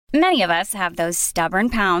Many of us have those stubborn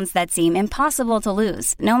pounds that seem impossible to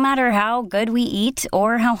lose, no matter how good we eat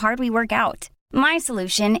or how hard we work out. My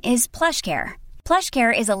solution is PlushCare.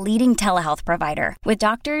 PlushCare is a leading telehealth provider with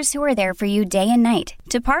doctors who are there for you day and night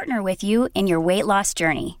to partner with you in your weight loss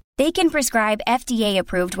journey. They can prescribe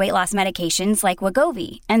FDA-approved weight loss medications like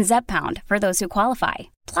Wegovy and Zepbound for those who qualify.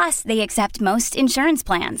 Plus, they accept most insurance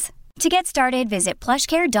plans. To get started, visit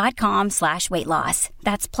plushcare.com/weightloss.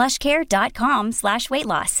 That's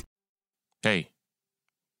plushcare.com/weightloss. Hey.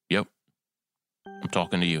 Yep. I'm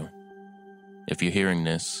talking to you. If you're hearing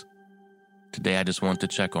this, today I just want to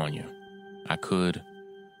check on you. I could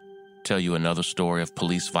tell you another story of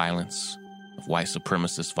police violence, of white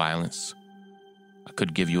supremacist violence. I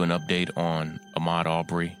could give you an update on Ahmaud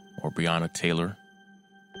Arbery or Breonna Taylor.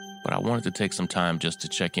 But I wanted to take some time just to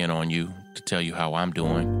check in on you, to tell you how I'm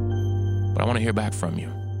doing. But I want to hear back from you.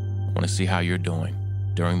 I want to see how you're doing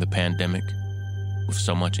during the pandemic with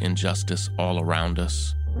so much injustice all around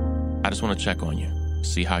us. I just want to check on you,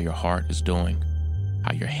 see how your heart is doing,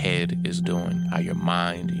 how your head is doing, how your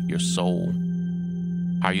mind, your soul,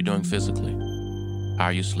 how are you doing physically, how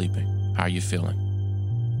are you sleeping, how are you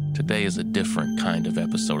feeling. Today is a different kind of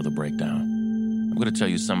episode of The Breakdown. I'm going to tell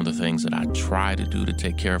you some of the things that I try to do to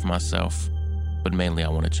take care of myself, but mainly I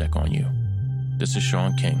want to check on you. This is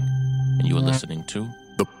Sean King, and you are listening to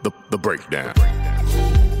The Breakdown.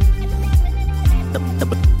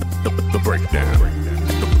 The Breakdown.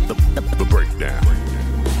 The Breakdown.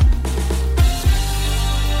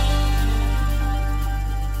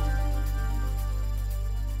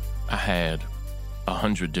 I had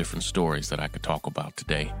 100 different stories that I could talk about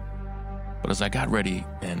today. But as I got ready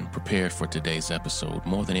and prepared for today's episode,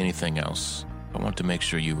 more than anything else, I want to make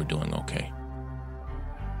sure you were doing okay.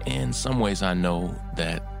 In some ways, I know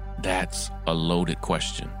that that's a loaded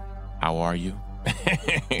question. How are you?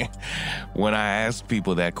 When I ask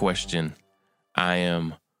people that question, I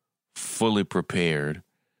am fully prepared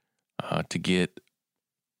to get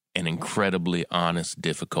an incredibly honest,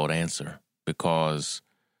 difficult answer, because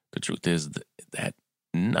the truth is that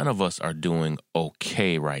none of us are doing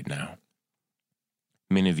okay right now.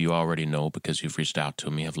 Many of you already know, because you've reached out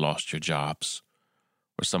to me, have lost your jobs,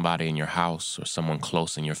 or somebody in your house or someone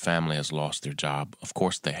close in your family has lost their job. Of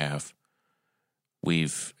course they have.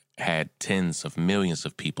 We've had tens of millions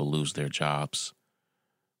of people lose their jobs.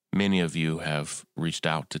 Many of you have reached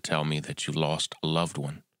out to tell me that you lost a loved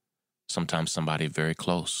one, sometimes somebody very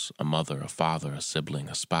close, a mother, a father, a sibling,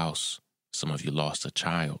 a spouse. Some of you lost a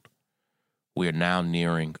child. We are now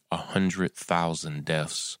nearing 100,000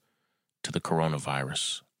 deaths to the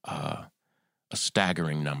coronavirus, a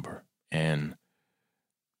staggering number. And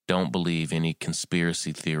don't believe any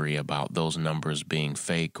conspiracy theory about those numbers being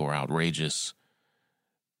fake or outrageous.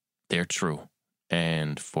 They're true.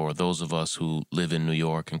 And for those of us who live in New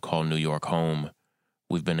York and call New York home,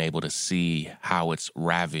 we've been able to see how it's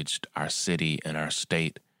ravaged our city and our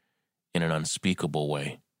state in an unspeakable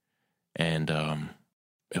way. And,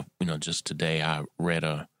 just today I read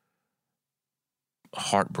a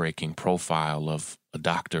heartbreaking profile of a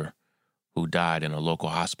doctor who died in a local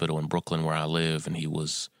hospital in Brooklyn where I live, and he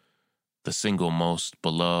was the single most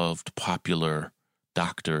beloved, popular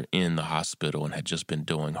doctor in the hospital and had just been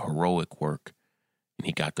doing heroic work, and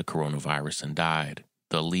he got the coronavirus and died.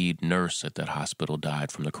 The lead nurse at that hospital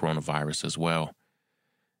died from the coronavirus as well.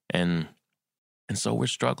 And so we're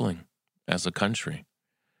struggling as a country.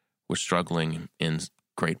 We're struggling in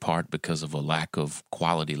great part because of a lack of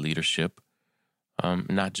quality leadership,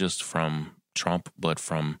 not just from Trump, but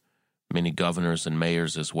from many governors and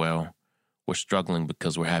mayors as well. We're struggling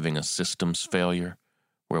because we're having a systems failure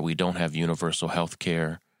where we don't have universal health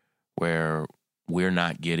care, where we're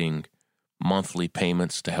not getting monthly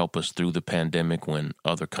payments to help us through the pandemic when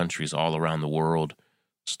other countries all around the world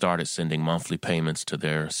started sending monthly payments to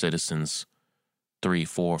their citizens 3,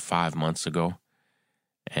 4, 5 months ago.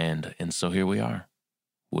 And so here we are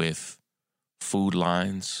with food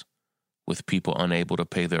lines, with people unable to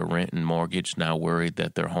pay their rent and mortgage, now worried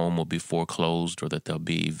that their home will be foreclosed or that they'll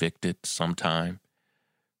be evicted sometime.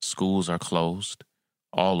 Schools are closed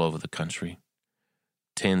all over the country.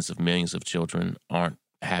 Tens of millions of children aren't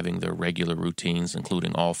having their regular routines,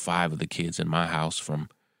 including all 5 of the kids in my house from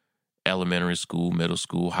elementary school, middle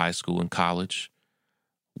school, high school, and college.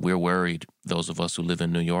 We're worried, those of us who live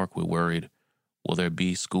in New York, we're worried, will there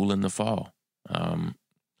be school in the fall?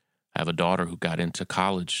 I have a daughter who got into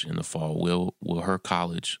college in the fall. Will her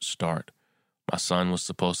college start? My son was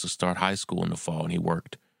supposed to start high school in the fall, and he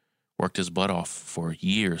worked his butt off for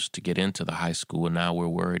years to get into the high school, and now we're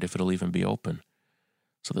worried if it'll even be open.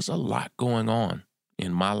 So there's a lot going on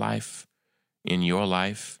in my life, in your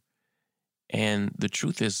life, And the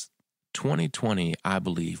truth is, 2020, I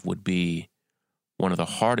believe, would be one of the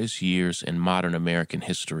hardest years in modern American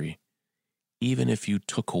history, even if you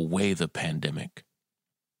took away the pandemic.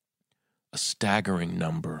 A staggering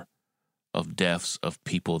number of deaths of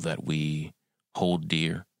people that we hold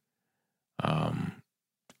dear,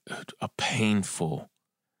 a painful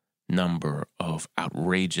number of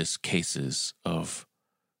outrageous cases of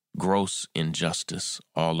gross injustice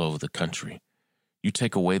all over the country. You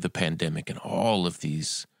take away the pandemic and all of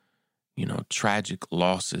these, tragic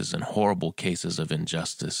losses and horrible cases of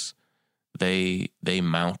injustice, they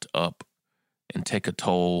mount up and take a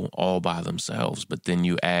toll all by themselves. But then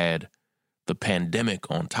you add the pandemic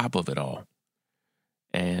on top of it all.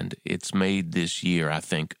 And it's made this year, I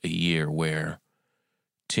think, a year where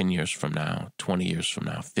 10 years from now, 20 years from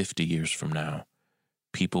now, 50 years from now,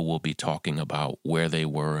 people will be talking about where they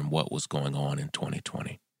were and what was going on in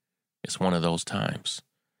 2020. It's one of those times.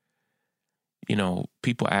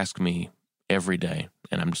 People ask me every day,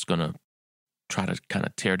 and I'm just going to try to kind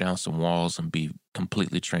of tear down some walls and be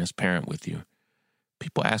completely transparent with you.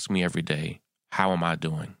 People ask me every day, how am I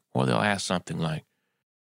doing? Or they'll ask something like,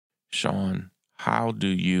 Sean, how do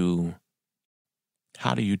you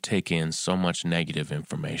take in so much negative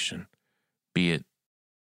information, be it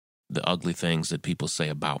the ugly things that people say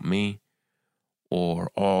about me or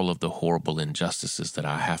all of the horrible injustices that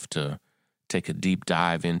I have to take a deep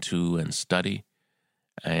dive into and study,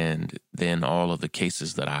 and then all of the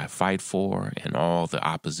cases that I fight for and all the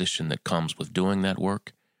opposition that comes with doing that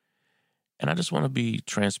work. And I just want to be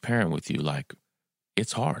transparent with you, like,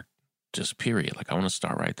 it's hard, just period. Like, I want to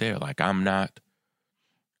start right there. Like, I'm not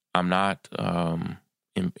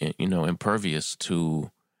impervious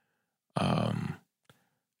to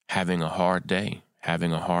having a hard day,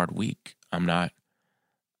 having a hard week.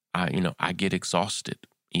 I get exhausted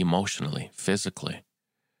emotionally, physically.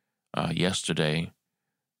 Yesterday,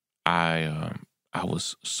 I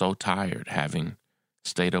was so tired, having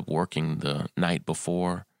stayed up working the night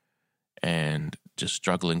before and just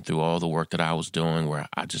struggling through all the work that I was doing, where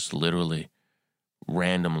I just literally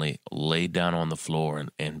randomly laid down on the floor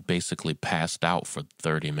and basically passed out for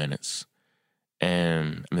 30 minutes.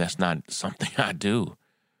 And I mean, that's not something I do,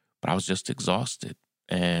 but I was just exhausted.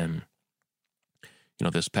 And,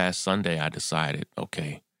 this past Sunday, I decided,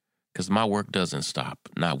 okay, because my work doesn't stop,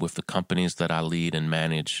 not with the companies that I lead and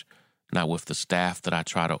manage, not with the staff that I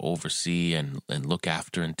try to oversee and look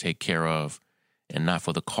after and take care of, and not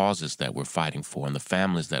for the causes that we're fighting for and the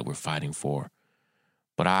families that we're fighting for.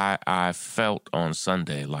 But I felt on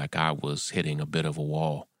Sunday like I was hitting a bit of a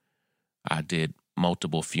wall. I did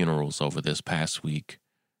multiple funerals over this past week,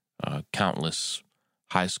 countless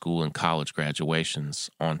high school and college graduations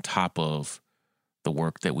on top of the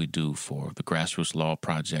work that we do for the Grassroots Law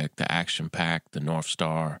Project, the Action Pack, the North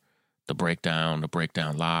Star, the Breakdown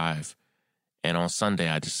Live. And on Sunday,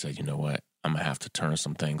 I just said, you know what, I'm going to have to turn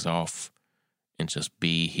some things off and just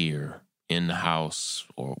be here in the house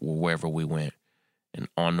or wherever we went and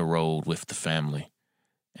on the road with the family.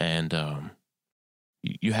 And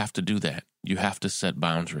you have to do that. You have to set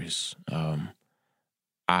boundaries.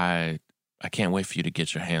 I can't wait for you to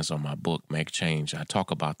get your hands on my book, Make Change. I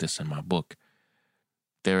talk about this in my book.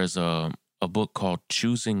 There is a book called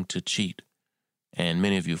Choosing to Cheat, and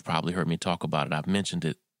many of you have probably heard me talk about it. I've mentioned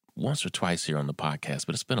it once or twice here on the podcast,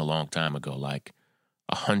 but it's been a long time ago, like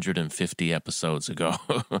 150 episodes ago.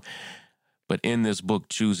 But in this book,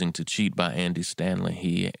 Choosing to Cheat by Andy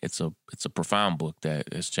Stanley, it's a profound book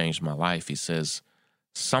that has changed my life. He says,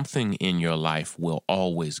 something in your life will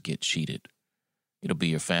always get cheated. It'll be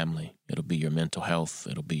your family. It'll be your mental health.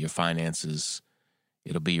 It'll be your finances.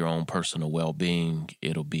 It'll be your own personal well-being.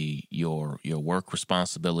 It'll be your work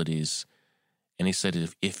responsibilities. And he said,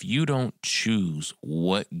 if you don't choose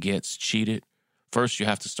what gets cheated, first you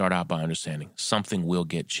have to start out by understanding something will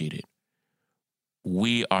get cheated.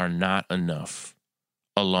 We are not enough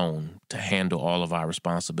alone to handle all of our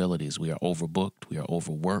responsibilities. We are overbooked. We are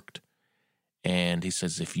overworked. And he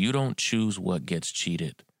says, if you don't choose what gets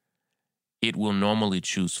cheated, it will normally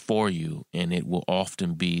choose for you, and it will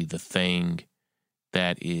often be the thing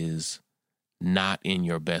that is not in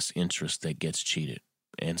your best interest that gets cheated.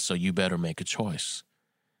 And so you better make a choice.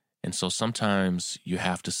 And so sometimes you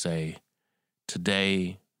have to say,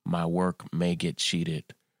 today my work may get cheated,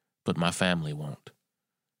 but my family won't.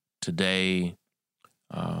 Today,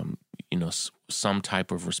 some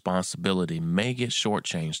type of responsibility may get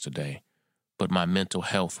shortchanged today, but my mental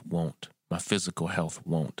health won't. My physical health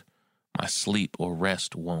won't. My sleep or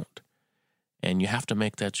rest won't. And you have to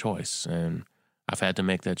make that choice. And I've had to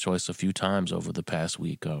make that choice a few times over the past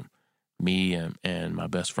week. Me and my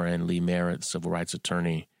best friend, Lee Merritt, civil rights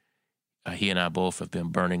attorney, He and I both have been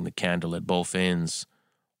burning the candle at both ends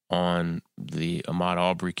on the Ahmaud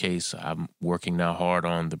Arbery case. I'm working now hard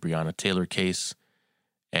on the Breonna Taylor case.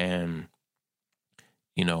 And,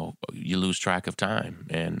 you know, you lose track of time.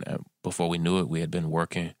 And before we knew it, we had been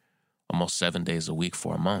working almost 7 days a week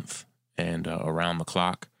for a month and around the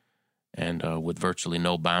clock and with virtually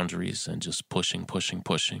no boundaries and just pushing.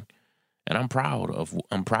 And I'm proud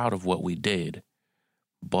of what we did,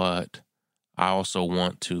 but I also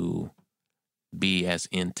want to be as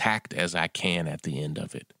intact as I can at the end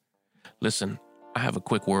of it. Listen, I have a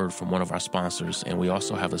quick word from one of our sponsors, and we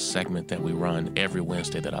also have a segment that we run every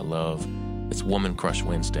Wednesday that I love. It's Woman Crush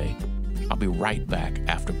Wednesday. I'll be right back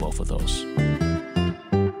after both of those.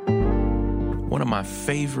 One of my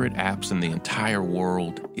favorite apps in the entire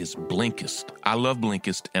world is Blinkist. I love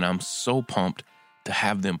Blinkist, and I'm so pumped to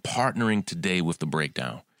have them partnering today with The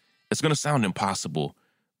Breakdown. It's going to sound impossible,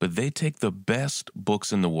 but they take the best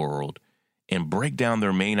books in the world and break down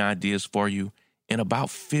their main ideas for you in about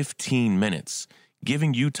 15 minutes,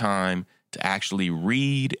 giving you time to actually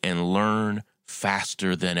read and learn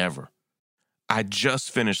faster than ever. I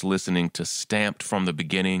just finished listening to Stamped from the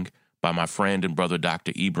Beginning by my friend and brother,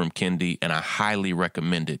 Dr. Ibram Kendi, and I highly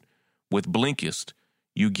recommend it. With Blinkist,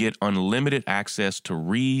 you get unlimited access to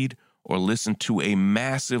read or listen to a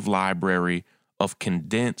massive library of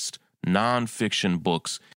condensed nonfiction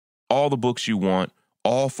books, all the books you want,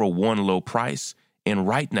 all for one low price. And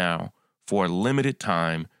right now, for a limited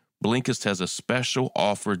time, Blinkist has a special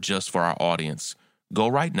offer just for our audience. Go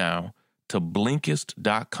right now to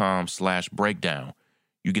Blinkist.com/breakdown.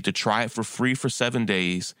 You get to try it for free for 7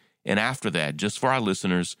 days. And after that, just for our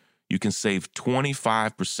listeners, you can save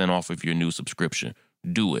 25% off of your new subscription.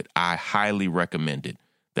 Do it. I highly recommend it.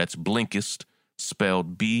 That's Blinkist,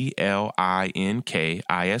 spelled Blinkist,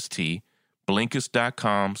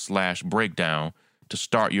 Blinkist.com/breakdown to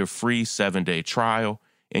start your free 7-day trial.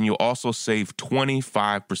 And you'll also save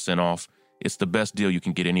 25% off. It's the best deal you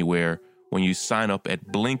can get anywhere when you sign up at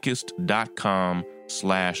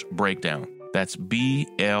Blinkist.com/breakdown. That's Blinkist,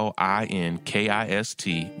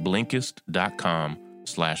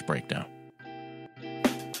 Blinkist.com/breakdown.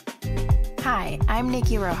 Hi, I'm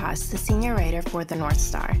Nikki Rojas, the senior writer for The North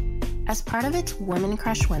Star. As part of its Women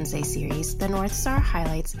Crush Wednesday series, The North Star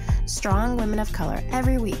highlights strong women of color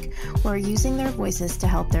every week who are using their voices to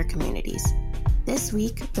help their communities. This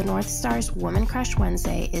week, The North Star's Woman Crush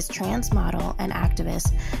Wednesday is trans model and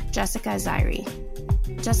activist Jessica Zairi.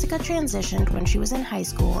 Jessica transitioned when she was in high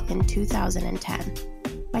school in 2010.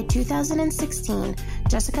 By 2016,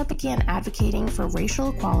 Jessica began advocating for racial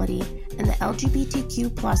equality in the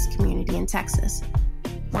LGBTQ+ community in Texas,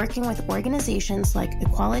 working with organizations like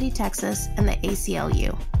Equality Texas and the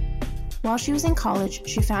ACLU. While she was in college,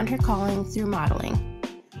 she found her calling through modeling.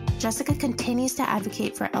 Jessica continues to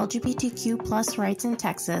advocate for LGBTQ+ rights in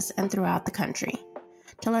Texas and throughout the country.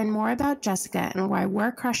 To learn more about Jessica and why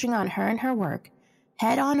we're crushing on her and her work,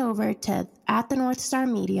 head on over to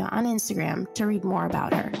 @TheNorthStarMedia on Instagram to read more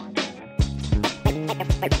about her.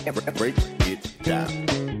 Break it down.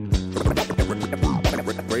 Break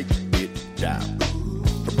it down.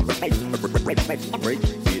 Break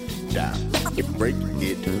it down. Break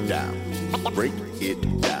it down. Break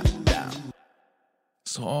it down.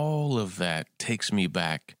 So all of that takes me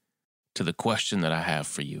back to the question that I have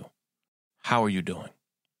for you. How are you doing?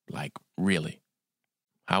 Like, really?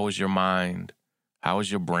 How is your mind? How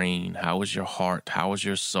is your brain? How is your heart? How is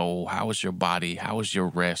your soul? How is your body? How is your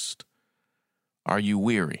rest? Are you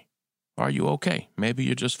weary? Are you okay? Maybe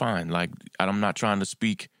you're just fine. Like, I'm not trying to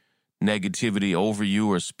speak negativity over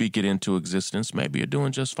you or speak it into existence. Maybe you're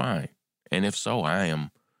doing just fine. And if so,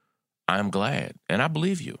 I'm glad. And I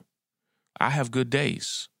believe you. I have good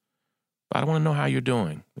days. But I want to know how you're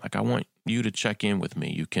doing. Like, I want you to check in with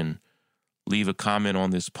me. You can leave a comment on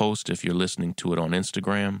this post if you're listening to it on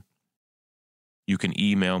Instagram. You can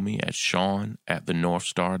email me at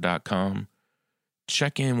sean@thenorthstar.com.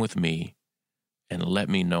 Check in with me and let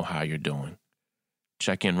me know how you're doing.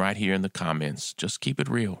 Check in right here in the comments. Just keep it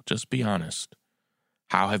real. Just be honest.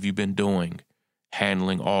 How have you been doing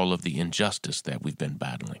handling all of the injustice that we've been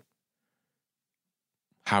battling?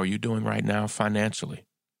 How are you doing right now financially?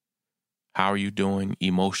 How are you doing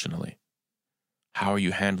emotionally? How are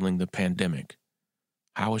you handling the pandemic?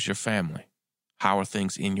 How is your family? How are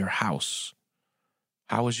things in your house?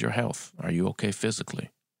 How is your health? Are you okay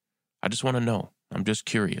physically? I just want to know. I'm just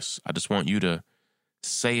curious. I just want you to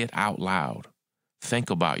say it out loud.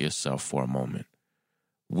 Think about yourself for a moment.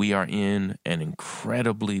 We are in an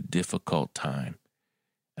incredibly difficult time.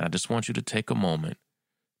 And I just want you to take a moment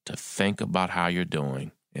to think about how you're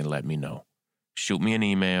doing and let me know. Shoot me an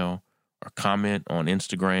email or comment on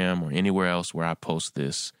Instagram or anywhere else where I post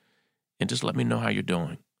this, and just let me know how you're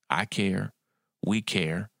doing. I care. We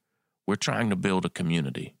care. We're trying to build a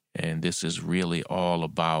community, and this is really all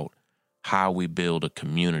about how we build a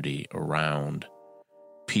community around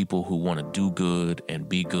people who want to do good and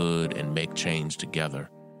be good and make change together.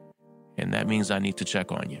 And that means I need to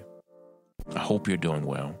check on you. I hope you're doing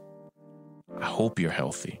well. I hope you're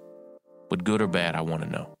healthy. But good or bad, I want to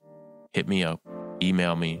know. Hit me up,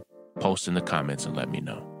 email me, post in the comments, and let me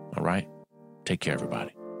know. All right? Take care,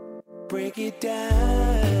 everybody. Break it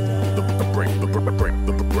down. The breakdown. The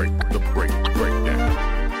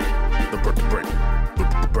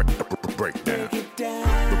breakdown.